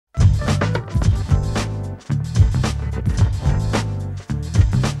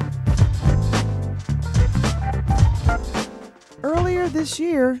this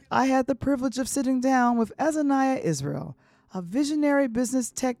year, I had the privilege of sitting down with Azaniah Israel, a visionary business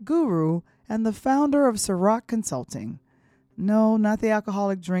tech guru and the founder of Sirach Consulting. No, not the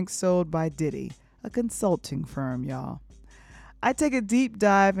alcoholic drink sold by Diddy, a consulting firm, y'all. I take a deep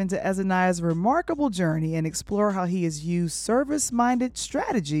dive into Azaniah's remarkable journey and explore how he has used service-minded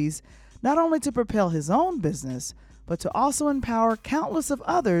strategies not only to propel his own business, but to also empower countless of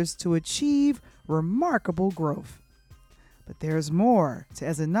others to achieve remarkable growth. But there's more to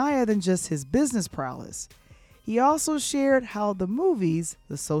Azaniah than just his business prowess. He also shared how the movies,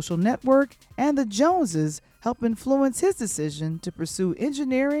 The Social Network, and The Joneses help influence his decision to pursue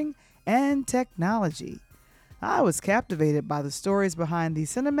engineering and technology. I was captivated by the stories behind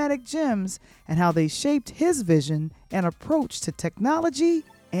these cinematic gems and how they shaped his vision and approach to technology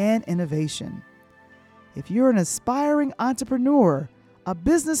and innovation. If you're an aspiring entrepreneur, a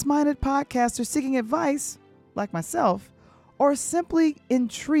business-minded podcaster seeking advice, like myself, or simply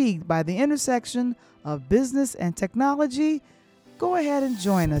intrigued by the intersection of business and technology, go ahead and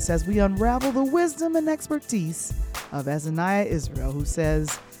join us as we unravel the wisdom and expertise of Azaniah Israel, who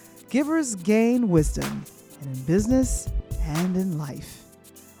says, "Givers gain wisdom, and in business and in life."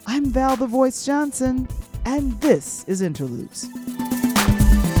 I'm Val the Voice Johnson, and this is Interludes.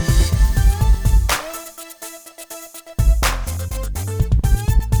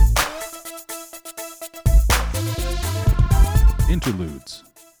 Interludes,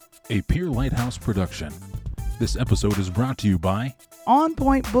 a Peer Lighthouse production. This episode is brought to you by On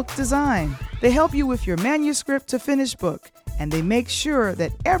Point Book Design. They help you with your manuscript to finished book, and they make sure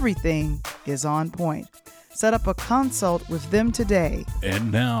that everything is on point. Set up a consult with them today.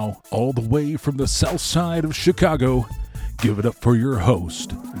 And now, all the way from the south side of Chicago, give it up for your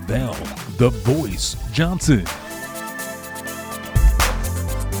host, Val the Voice Johnson.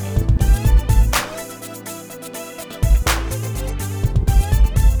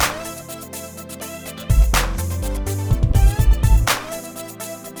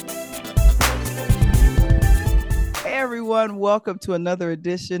 Welcome to another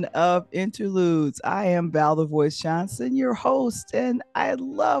edition of Interludes. I am Val the Voice Johnson, your host, and I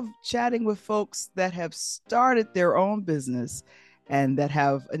love chatting with folks that have started their own business and that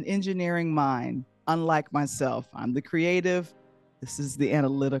have an engineering mind, unlike myself. I'm the creative. This is the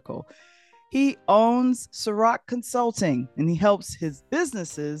analytical. He owns Sirach Consulting, and he helps his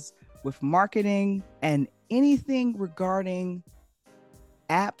businesses with marketing and anything regarding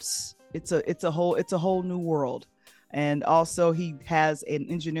apps. It's a whole new world. And also he has an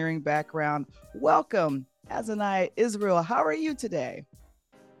engineering background. Welcome, Azaniah Israel. How are you today?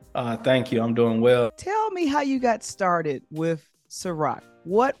 Thank you. I'm doing well. Tell me how you got started with Sirach.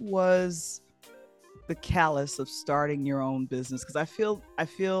 What was the callus of starting your own business? Because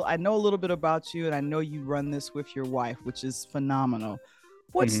I know a little bit about you, and I know you run this with your wife, which is phenomenal.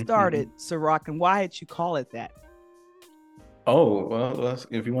 What started Sirach, and why did you call it that? Oh, well,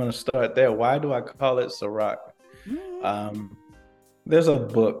 if you want to start there, why do I call it Sirach? There's a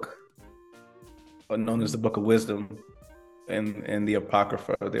book known as the Book of Wisdom in the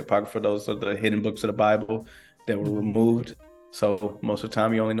Apocrypha. The Apocrypha, those are the hidden books of the Bible that were removed. So most of the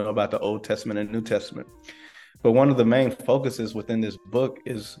time you only know about the Old Testament and New Testament. But one of the main focuses within this book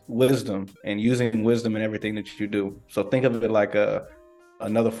is wisdom and using wisdom in everything that you do. So think of it like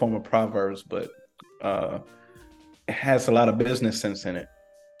another form of Proverbs, but it has a lot of business sense in it.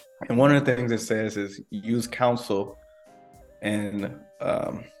 And one of the things it says is use counsel and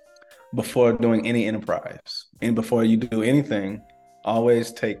before doing any enterprise. And before you do anything,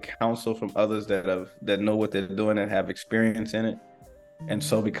 always take counsel from others that know what they're doing and have experience in it. And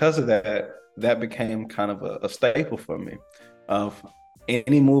so because of that became kind of a staple for me. Of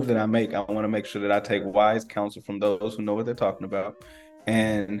any move that I make, I want to make sure that I take wise counsel from those who know what they're talking about.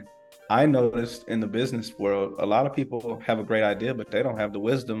 And I noticed in the business world, a lot of people have a great idea, but they don't have the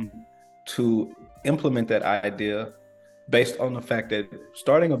wisdom to implement that idea based on the fact that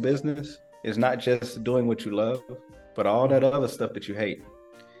starting a business is not just doing what you love, but all that other stuff that you hate.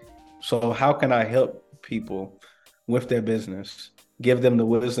 So how can I help people with their business, give them the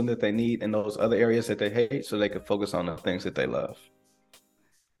wisdom that they need in those other areas that they hate so they can focus on the things that they love?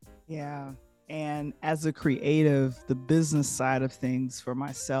 Yeah. And as a creative, the business side of things for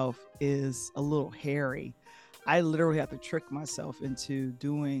myself is a little hairy. I literally have to trick myself into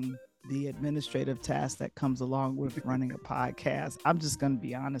doing the administrative task that comes along with running a podcast. I'm just going to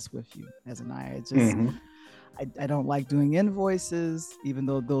be honest with you, Azaniah. I don't like doing invoices, even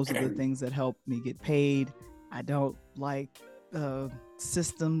though those are the things that help me get paid. I don't like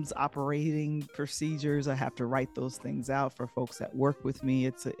systems operating procedures. I have to write those things out for folks that work with me.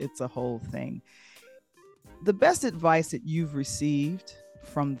 It's a whole thing. the best advice that you've received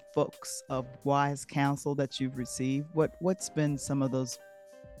from folks of wise counsel that you've received, what's been some of those?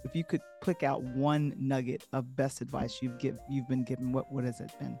 If you could pick out one nugget of best advice you've been given, what has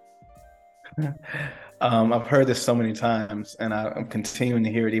it been? I've heard this so many times, and I'm continuing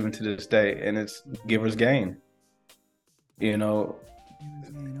to hear it even to this day, and it's giver's gain. You know,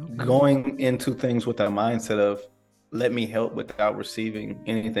 Okay. going into things with that mindset of let me help without receiving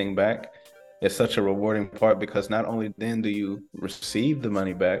anything back is such a rewarding part, because not only then do you receive the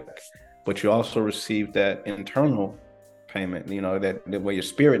money back, but you also receive that internal payment, that where your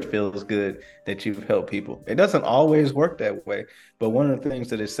spirit feels good that you've helped people. It doesn't always work that way, but one of the things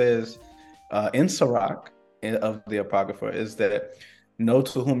that it says in Sirach of the Apocrypha is that know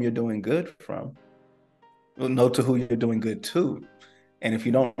to whom you're doing good from, know to who you're doing good to. And if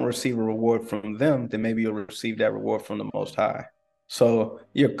you don't receive a reward from them, then maybe you'll receive that reward from the Most High. So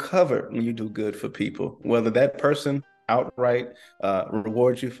you're covered when you do good for people, whether that person outright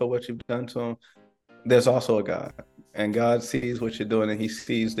rewards you for what you've done to them. There's also a God, and God sees what you're doing, and He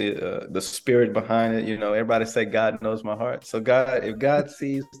sees the spirit behind it. Everybody say God knows my heart. So if God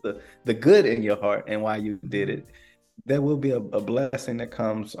sees the good in your heart and why you did it, there will be a blessing that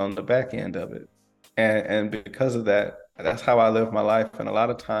comes on the back end of it. And because of that, that's how I live my life. And a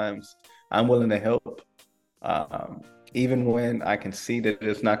lot of times I'm willing to help, even when I can see that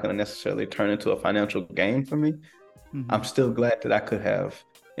it's not going to necessarily turn into a financial gain for me. I'm still glad that I could have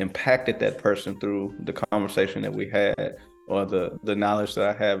impacted that person through the conversation that we had, or the knowledge that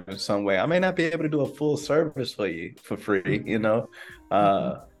I have in some way. I may not be able to do a full service for you for free,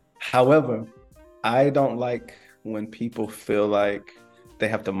 However, I don't like when people feel like they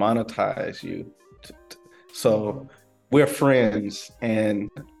have to monetize you. So we're friends, and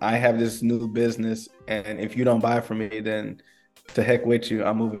I have this new business, and if you don't buy from me, then to heck with you,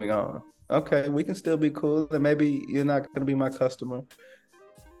 I'm moving on. Okay, we can still be cool, and maybe you're not going to be my customer.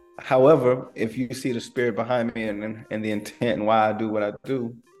 However, if you see the spirit behind me and the intent and why I do what I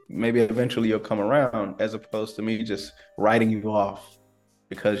do, maybe eventually you'll come around, as opposed to me just writing you off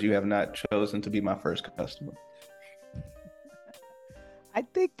because you have not chosen to be my first customer. I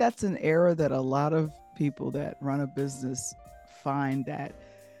think that's an error that a lot of people that run a business find, that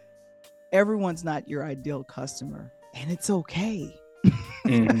everyone's not your ideal customer, and it's okay.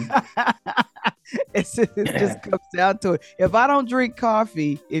 It just comes down to it. If I don't drink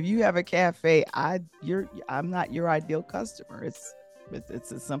coffee, if you have a cafe, I'm not your ideal customer. It's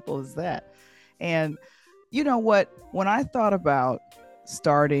as simple as that. And you know what? When I thought about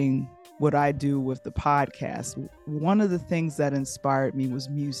starting what I do with the podcast, one of the things that inspired me was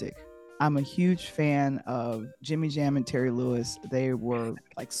music. I'm a huge fan of Jimmy Jam and Terry Lewis. They were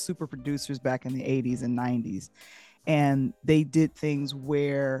like super producers back in the 80s and 90s. And they did things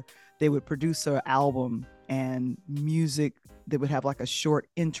where they would produce an album and music, they would have like a short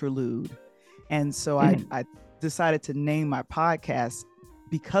interlude. And so I decided to name my podcast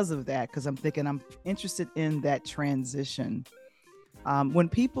because of that, because I'm thinking I'm interested in that transition. When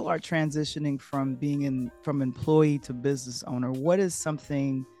people are transitioning from from employee to business owner, what is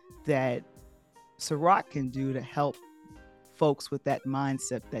something that Sirach can do to help folks with that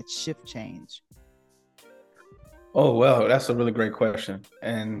mindset, that shift change? Oh, well, that's a really great question.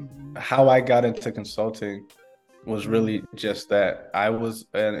 And how I got into consulting was really just that. I was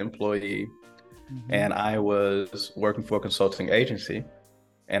an employee and I was working for a consulting agency,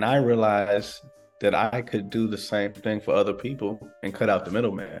 and I realized that I could do the same thing for other people and cut out the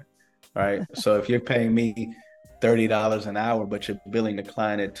middleman, right? So if you're paying me $30 an hour, but you're billing the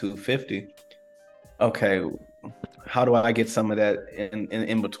client at $250, okay, how do I get some of that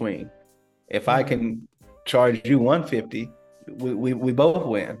in between? If I can charge you $150, we both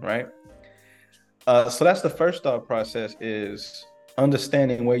win, right? So that's the first thought process, is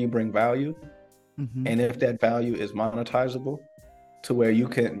understanding where you bring value, and if that value is monetizable to where you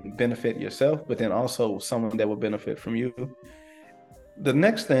can benefit yourself, but then also someone that will benefit from you. The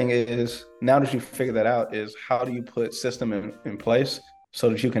next thing is, now that you figure that out, is how do you put system in place so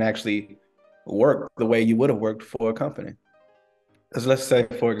that you can actually work the way you would have worked for a company? Because let's say,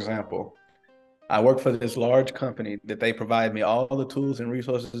 for example, I work for this large company that they provide me all the tools and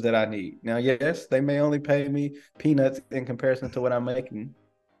resources that I need. Now, yes, they may only pay me peanuts in comparison to what I'm making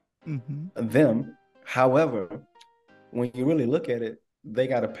them. However, when you really look at it, they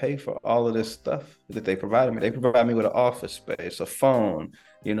got to pay for all of this stuff that they provide me. They provide me with an office space, a phone,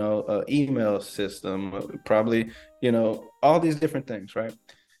 an email system, probably, all these different things, right?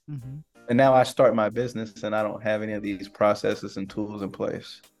 And now I start my business and I don't have any of these processes and tools in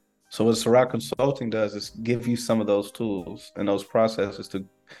place. So what Sirach Consulting does is give you some of those tools and those processes to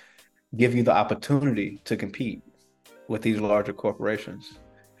give you the opportunity to compete with these larger corporations.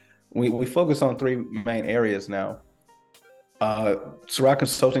 We focus on three main areas now. Sirach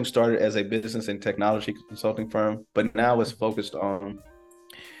Consulting started as a business and technology consulting firm, but now it's focused on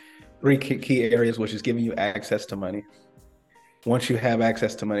three key areas, which is giving you access to money. Once you have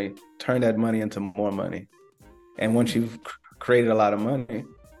access to money, turn that money into more money. And once you've created a lot of money,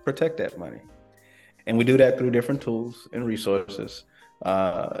 protect that money. And we do that through different tools and resources,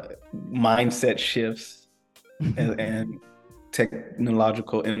 mindset shifts, and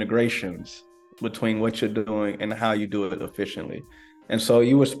technological integrations between what you're doing and how you do it efficiently. And so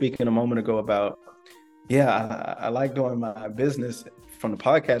you were speaking a moment ago about, I like doing my business from the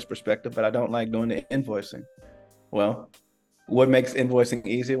podcast perspective, but I don't like doing the invoicing. Well, what makes invoicing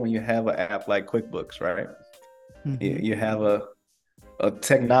easier? When you have an app like QuickBooks, right? Mm-hmm. You have a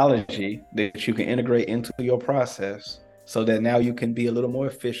technology that you can integrate into your process so that now you can be a little more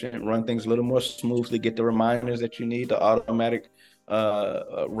efficient, run things a little more smoothly, get the reminders that you need, the automatic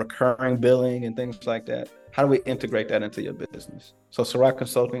recurring billing and things like that. How do we integrate that into your business? So Sirach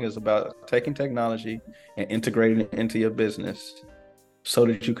Consulting is about taking technology and integrating it into your business so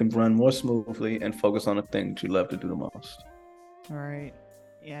that you can run more smoothly and focus on the thing that you love to do the most. All right.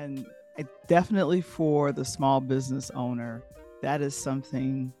 And definitely for the small business owner, that is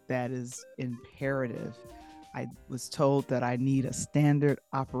something that is imperative. I was told that I need a standard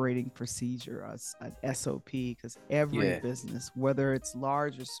operating procedure, an SOP, because every business, whether it's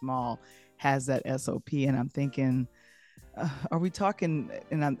large or small, has that SOP. And I'm thinking, are we talking,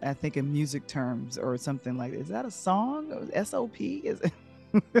 and I think in music terms or something like, is that a song? SOP? Is it?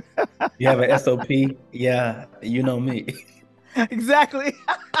 You have an SOP? Yeah, you know me. Exactly.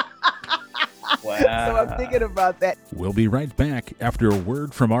 Wow. So I'm thinking about that. We'll be right back after a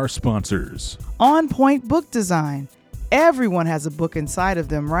word from our sponsors. On Point Book Design. Everyone has a book inside of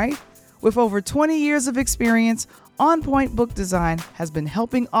them, right? With over 20 years of experience, On Point Book Design has been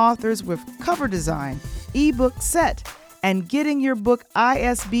helping authors with cover design, ebook set, and getting your book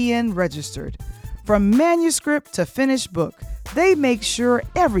ISBN registered. From manuscript to finished book, they make sure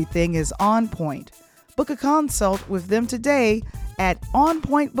everything is on point. Book a consult with them today at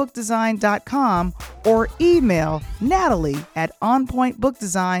onpointbookdesign.com or email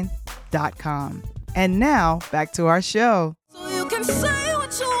Natalie@onpointbookdesign.com. And now back to our show. So you can say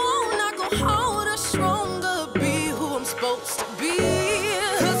what you want, I go harder, stronger, be who I'm supposed to be.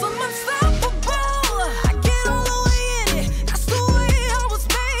 'Cause I'm unstoppable, I get all the way in it. That's the way I was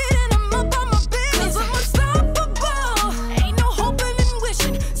made and I'm up on my business. 'Cause I'm unstoppable, ain't no hoping and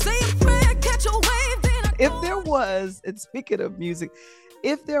wishing. Say a prayer, catch a wave, then If there was, and speaking of music,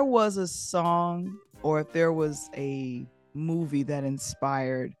 if there was a song or if there was a movie that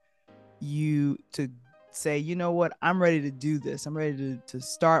inspired you to say, you know what, I'm ready to do this. I'm ready to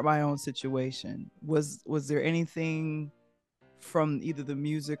start my own situation. Was there anything from either the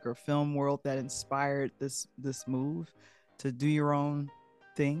music or film world that inspired this move to do your own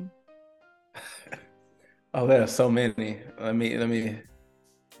thing? Oh, there are so many. Let me,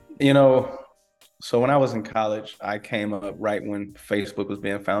 so when I was in college, I came up right when Facebook was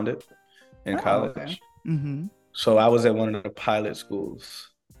being founded in college. Okay. Mm-hmm. So I was at one of the pilot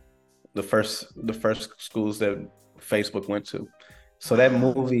schools, the first schools that Facebook went to. So that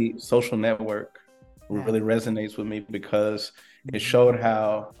movie, Social Network, really resonates with me because it showed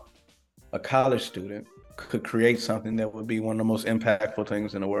how a college student could create something that would be one of the most impactful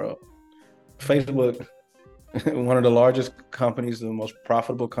things in the world. Facebook, one of the largest companies, the most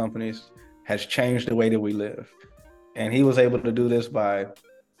profitable companies, has changed the way that we live. And he was able to do this by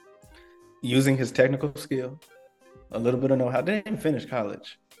using his technical skill, a little bit of know-how. They didn't finish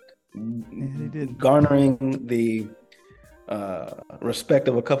college. They didn't. Garnering the respect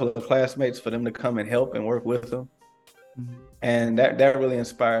of a couple of classmates for them to come and help and work with them. Mm-hmm. And that really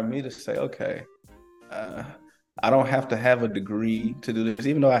inspired me to say, okay, I don't have to have a degree to do this,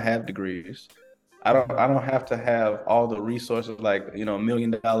 even though I have degrees. I don't have to have all the resources, like, $1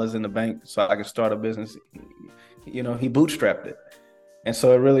 million in the bank so I can start a business. He bootstrapped it. And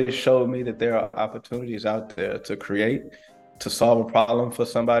so it really showed me that there are opportunities out there to create, to solve a problem for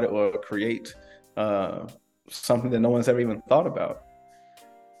somebody, or create something that no one's ever even thought about.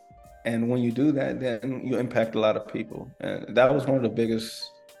 And when you do that, then you impact a lot of people. And that was one of the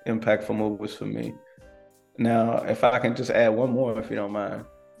biggest impactful movies for me. Now, if I can just add one more, if you don't mind.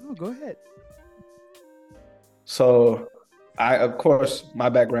 Oh, go ahead. So of course, my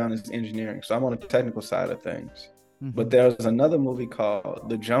background is engineering, so I'm on the technical side of things. Mm-hmm. But there's another movie called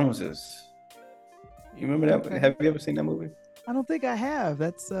The Joneses. You remember that? Okay. Have you ever seen that movie? I don't think I have.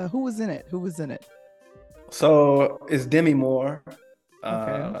 That's who was in it? So it's Demi Moore,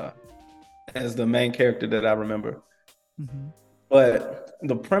 as the main character that I remember. Mm-hmm. But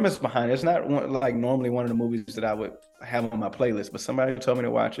the premise behind it's not like normally one of the movies that I would have on my playlist, but somebody told me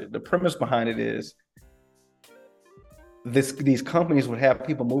to watch it. The premise behind it is these companies would have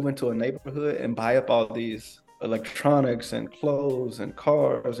people move into a neighborhood and buy up all these electronics and clothes and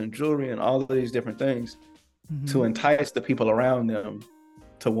cars and jewelry and all of these different things to entice the people around them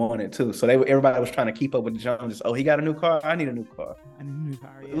to want it too. So everybody was trying to keep up with the Joneses. Oh, he got a new car. I need a new car. I need a new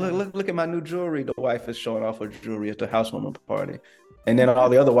car. Yeah. Look at my new jewelry. The wife is showing off her jewelry at the housewarming party, and then all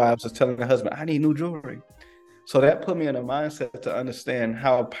the other wives is telling the husband, "I need new jewelry." So that put me in a mindset to understand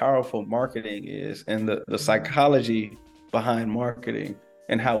how powerful marketing is and the psychology behind marketing,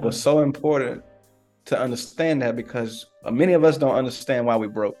 and how it's so important to understand that, because many of us don't understand why we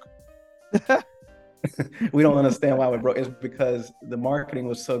broke. We don't understand why we broke. It's because the marketing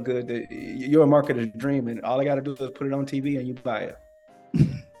was so good that you're a marketer's dream, and all I got to do is put it on TV and you buy it.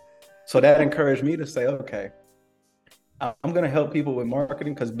 So that encouraged me to say, okay, I'm going to help people with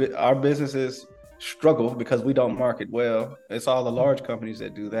marketing, because our businesses struggle because we don't market well. It's all the large companies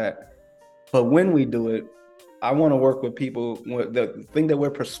that do that. But when we do it, I want to work with people. The thing that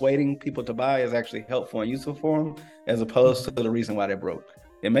we're persuading people to buy is actually helpful and useful for them, as opposed to the reason why they broke.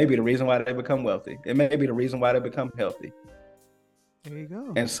 It may be the reason why they become wealthy. It may be the reason why they become healthy. There you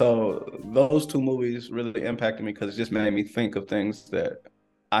go. And so those two movies really impacted me, because it just made me think of things that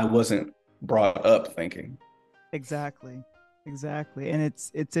I wasn't brought up thinking. Exactly. And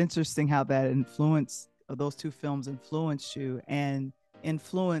it's interesting how that influence of those two films influenced you and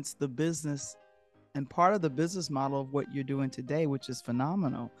influenced the business and part of the business model of what you're doing today, which is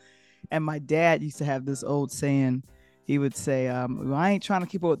phenomenal. And my dad used to have this old saying. He would say, well, I ain't trying to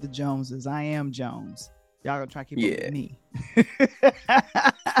keep up with the Joneses. I am Jones. Y'all gonna try to keep up with me.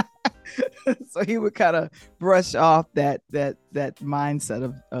 So he would kind of brush off that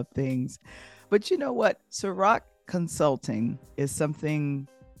mindset of things. But you know what? Sirach Consulting is something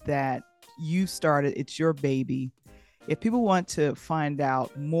that you started. It's your baby. If people want to find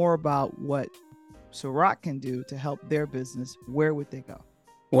out more about what Sirach can do to help their business, where would they go?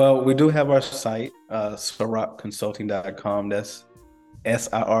 Well, we do have our site, SirachConsulting.com. That's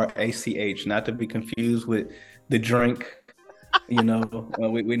SIRACH, not to be confused with the drink. We're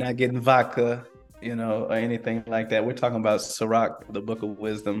not getting vodka, or anything like that. We're talking about Sirach, the Book of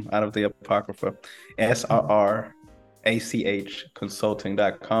Wisdom out of the Apocrypha, SIRACH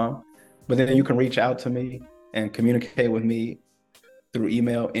Consulting.com. But then you can reach out to me and communicate with me through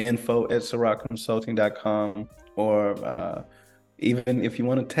email, info@SirachConsulting.com, or even if you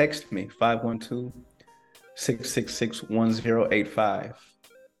want to text me, 512-666-1085.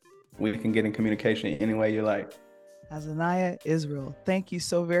 We can get in communication any way you like. Azaniah Israel, thank you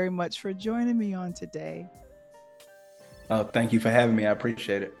so very much for joining me on today. Oh, thank you for having me. I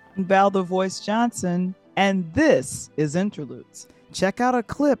appreciate it. I'm Val the Voice Johnson, and this is Interludes. Check out a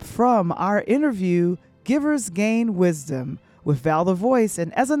clip from our interview, Givers Gain Wisdom, with Val the Voice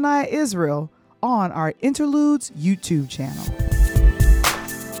and Azaniah Israel on our Interludes YouTube channel.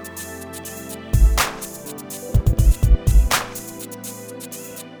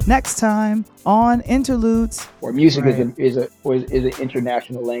 Next time on Interludes. Or music is an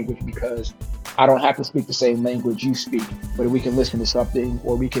international language, because I don't have to speak the same language you speak, but we can listen to something,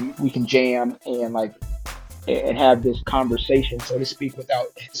 or we can jam and have this conversation, so to speak, without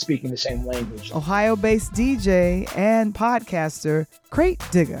speaking the same language. Ohio-based DJ and podcaster Crate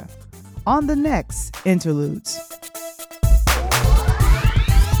Digger on the next Interludes.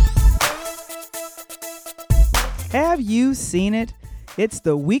 Have you seen it? It's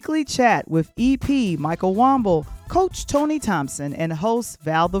the weekly chat with EP Michael Womble, Coach Tony Thompson, and host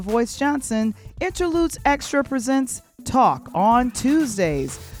Val the Voice Johnson. Interludes Extra presents Talk on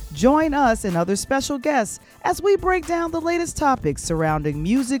Tuesdays. Join us and other special guests as we break down the latest topics surrounding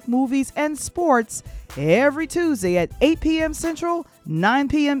music, movies, and sports every Tuesday at 8 p.m. Central, 9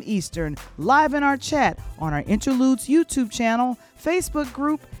 p.m. Eastern, live in our chat on our Interludes YouTube channel, Facebook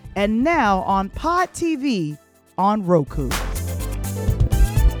group, and now on Pod TV on Roku.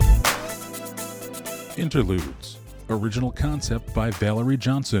 Interludes. Original concept by Valerie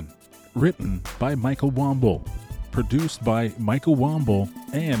Johnson. Written by Michael Womble. Produced by Michael Womble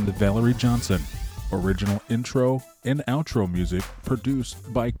and Valerie Johnson. Original intro and outro music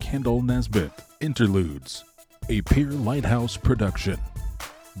produced by Kendall Nesbitt. Interludes. A Peer Lighthouse production.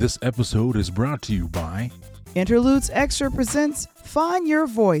 This episode is brought to you by Interludes Extra presents Find Your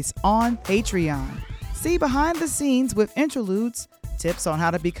Voice on Patreon. See behind the scenes with Interludes, tips on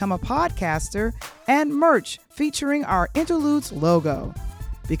how to become a podcaster, and merch featuring our Interludes logo.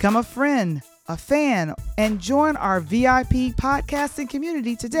 Become a friend, a fan, and join our VIP podcasting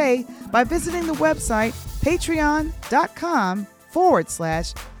community today by visiting the website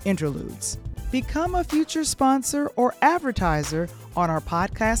patreon.com/interludes. Become a future sponsor or advertiser on our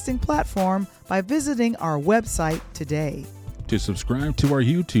podcasting platform by visiting our website today. To subscribe to our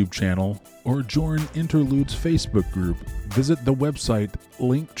YouTube channel or join Interlude's Facebook group, visit the website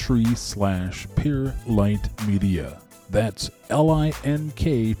linktree/peerlightmedia. That's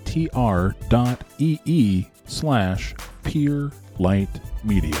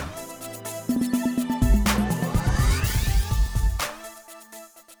linktr.ee/peerlightmedia.